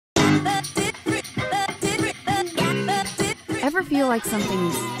Ever feel like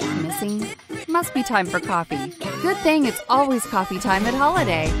something's missing? Must be time for coffee. Good thing it's always coffee time at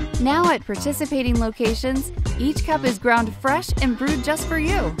Holiday. Now at participating locations, each cup is ground fresh and brewed just for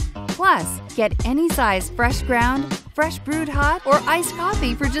you. Plus, get any size fresh ground, fresh brewed hot, or iced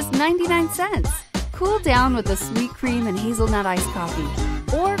coffee for just 99 cents. Cool down with a sweet cream and hazelnut iced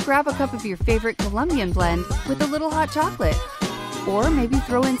coffee. Or grab a cup of your favorite Colombian blend with a little hot chocolate. Or maybe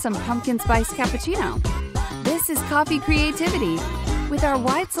throw in some pumpkin spice cappuccino. This is coffee creativity. With our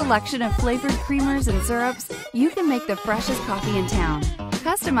wide selection of flavored creamers and syrups, you can make the freshest coffee in town,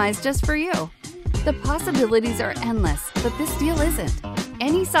 customized just for you. The possibilities are endless, but this deal isn't.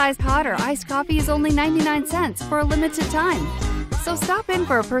 Any size hot or iced coffee is only 99 cents for a limited time. So stop in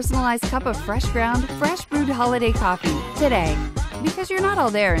for a personalized cup of fresh ground, fresh brewed holiday coffee today. Because you're not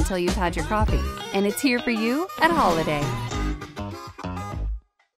all there until you've had your coffee, and it's here for you at Holiday.